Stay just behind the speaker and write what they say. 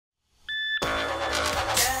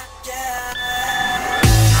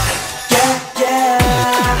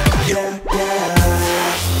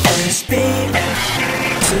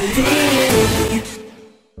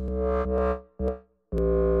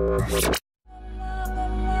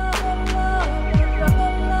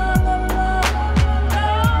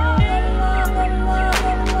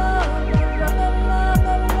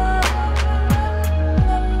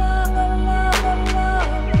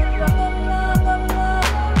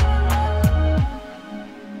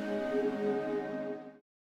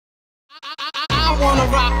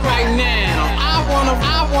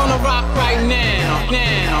rock right now,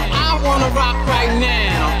 I wanna rock right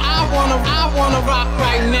now. I wanna rock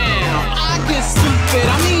right now. I get stupid,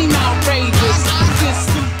 I mean outrageous. I get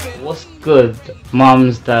stupid. What's good,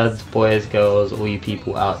 mums, dads, boys, girls, all you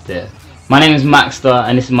people out there? My name is Maxsta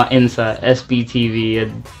and this is my insight, SBTV.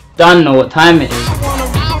 I don't know what time it is.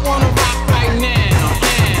 I wanna rock right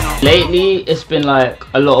now. Lately, it's been like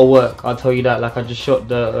a lot of work, I'll tell you that. Like I just shot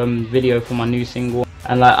the video for my new single.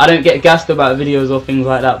 And like I don't get gassed about videos or things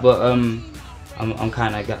like that, but I'm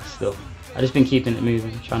kind of gassed still. I just been keeping it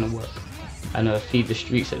moving, trying to work and feed the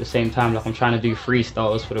streets at the same time. Like I'm trying to do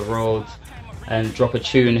freestyles for the roads and drop a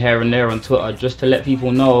tune here and there on Twitter just to let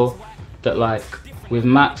people know that like with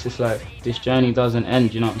Max, it's like this journey doesn't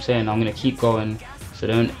end. You know what I'm saying? I'm gonna keep going. So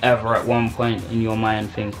don't ever at one point in your mind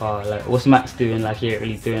think, oh, like what's Max doing? Like he ain't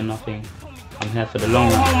really doing nothing. I'm here for the long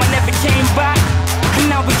run.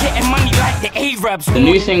 The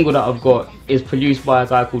new single that I've got is produced by a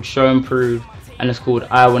guy called S1.EP1 and it's called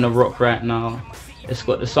I Wanna Rock Right Now. It's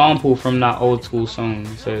got the sample from that old school song,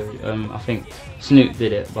 so I think Snoop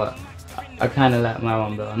did it, but I kind of like my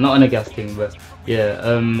one better. Not an gas thing, but yeah,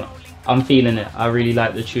 I'm feeling it. I really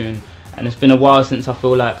like the tune and it's been a while since I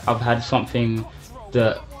feel like I've had something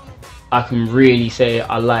that I can really say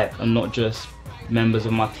I like and not just members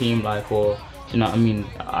of my team like, or you know what I mean?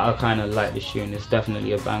 I kind of like this tune. It's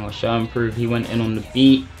definitely a banger. S1.EP1, he went in on the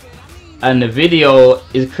beat and the video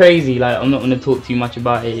is crazy. Like I'm not going to talk too much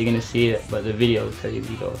about it, you're going to see it, but the video is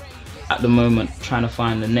crazy though. At the moment trying to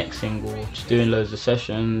find the next single, just doing loads of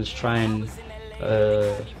sessions, trying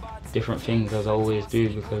different things as I always do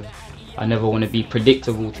because I never want to be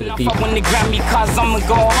predictable to the people. My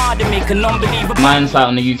insight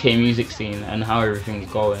on the UK music scene and how everything's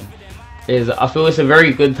going is I feel it's a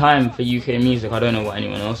very good time for UK music. I don't know what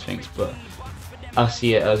anyone else thinks, but I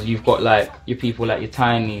see it as you've got like your people like your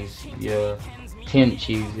Tinies, your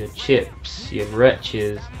Tinchies, your Chips, your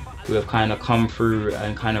Wretches, who have kind of come through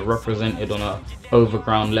and kind of represented on a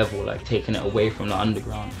overground level, like taking it away from the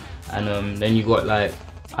underground. And then you got like,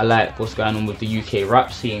 I like what's going on with the UK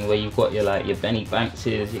rap scene, where you've got your like your Benny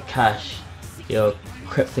Bankses, your Cash, your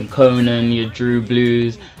Krypton Conan, your Drew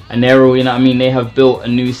Blues, and they're all, you know what I mean, they have built a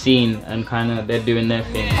new scene and kind of they're doing their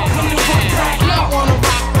thing.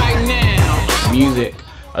 Music,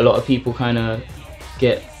 a lot of people kind of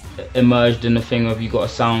get immersed in the thing of you got to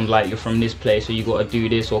sound like you're from this place, or you got to do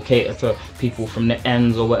this, or cater to people from the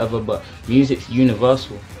ends or whatever, but music's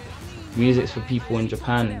universal. Music's for people in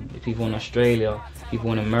Japan, people in Australia,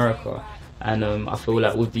 people in America, and I feel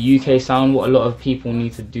like with the UK sound, what a lot of people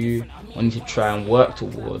need to do, or need to try and work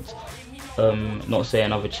towards, not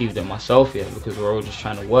saying I've achieved it myself yet because we're all just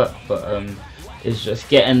trying to work, but it's just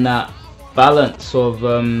getting that balance of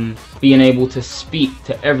being able to speak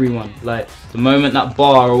to everyone. Like the moment that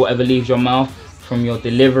bar or whatever leaves your mouth, from your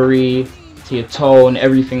delivery to your tone,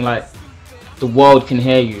 everything, like the world can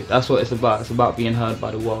hear you. That's what it's about. It's about being heard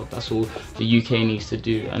by the world. That's all the UK needs to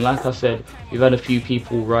do. And like I said, we've had a few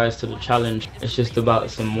people rise to the challenge. It's just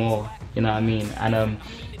about some more, you know what I mean? And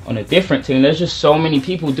on a different thing, there's just so many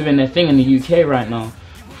people doing their thing in the UK right now,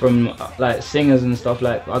 from like singers and stuff.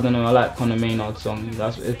 Like I don't know, I like Conor Maynard's song.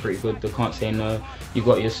 It's pretty good. The Can't Say No. You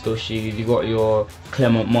got your Stushies, you got your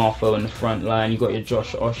Clement Marfo in the front line, you got your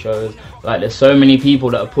Josh Oshos. Like there's so many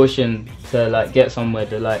people that are pushing to like get somewhere.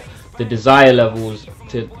 To like the desire levels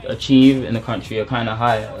to achieve in the country are kind of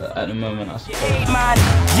high at the moment, I suppose.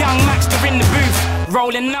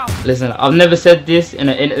 Listen, I've never said this in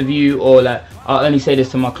an interview, or like I only say this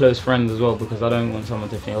to my close friends as well, because I don't want someone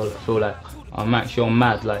to feel like, oh Max, you're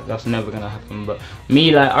mad. Like that's never gonna happen. But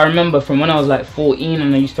me, like I remember from when I was like 14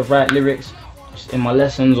 and I used to write lyrics just in my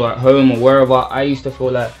lessons or at home or wherever, I used to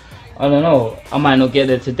feel like, I don't know, I might not get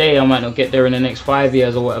there today, I might not get there in the next 5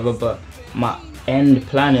 years or whatever, but my end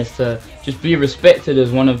plan is to just be respected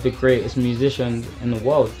as one of the greatest musicians in the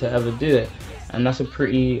world to ever do it. And that's a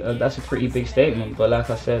pretty big statement. But like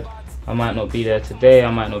I said, I might not be there today, I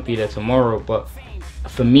might not be there tomorrow, but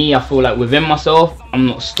for me, I feel like within myself, I'm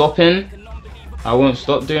not stopping. I won't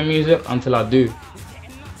stop doing music until I do.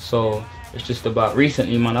 So it's just about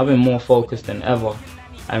recently, man, I've been more focused than ever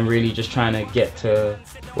and really just trying to get to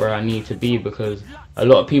where I need to be, because a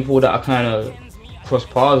lot of people that I kind of cross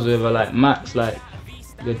paths with are like, Max, like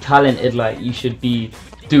you're talented, like you should be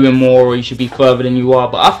doing more, or you should be further than you are.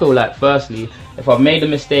 But I feel like firstly, if I've made a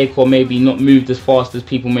mistake or maybe not moved as fast as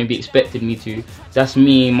people maybe expected me to, that's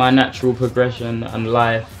me, my natural progression and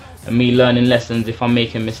life, and me learning lessons if I'm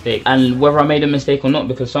making mistakes. And whether I made a mistake or not,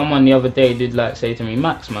 because someone the other day did like say to me,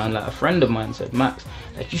 Max, man, like a friend of mine said, Max,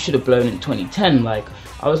 like you should have blown in 2010. Like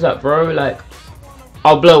I was like, bro, like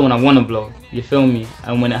I'll blow when I want to blow, you feel me?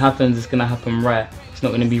 And when it happens, it's gonna happen right. It's It's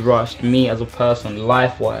not going to be rushed. Me as a person,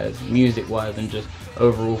 life-wise, music-wise, and just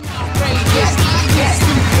overall.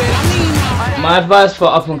 My advice for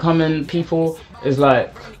up-and-coming people is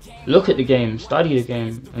like, look at the game, study the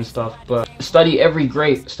game and stuff, but study every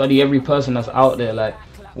person that's out there. Like,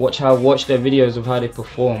 watch their videos of how they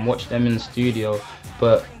perform, watch them in the studio,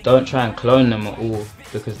 but don't try and clone them at all,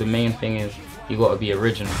 because the main thing is you gotta be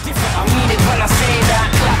original.